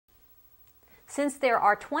Since there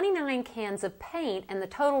are 29 cans of paint and the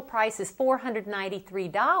total price is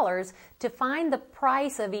 $493, to find the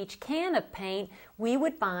price of each can of paint, we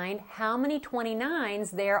would find how many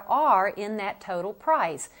 29s there are in that total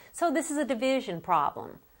price. So this is a division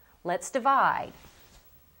problem. Let's divide.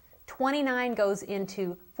 29 goes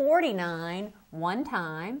into 49 one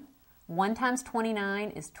time. 1 times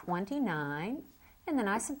 29 is 29. And then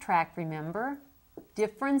I subtract, remember.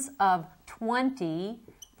 Difference of 20,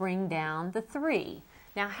 bring down the 3.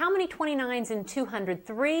 Now, how many 29s in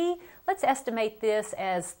 203? Let's estimate this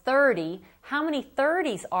as 30. How many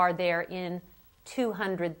 30s are there in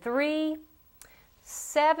 203?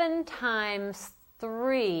 7 times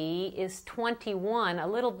 3 is 21, a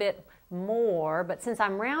little bit more, but since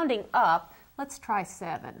I'm rounding up, let's try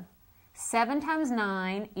 7. 7 times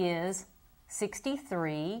 9 is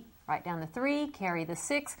 63. Write down the 3, carry the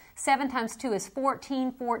 6. 7 times 2 is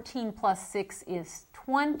 14. 14 plus 6 is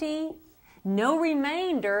 20. No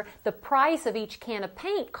remainder. The price of each can of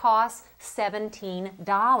paint costs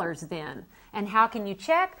 $17 then. And how can you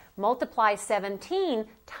check? Multiply 17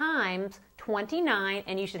 times 29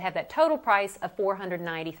 and you should have that total price of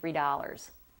 $493.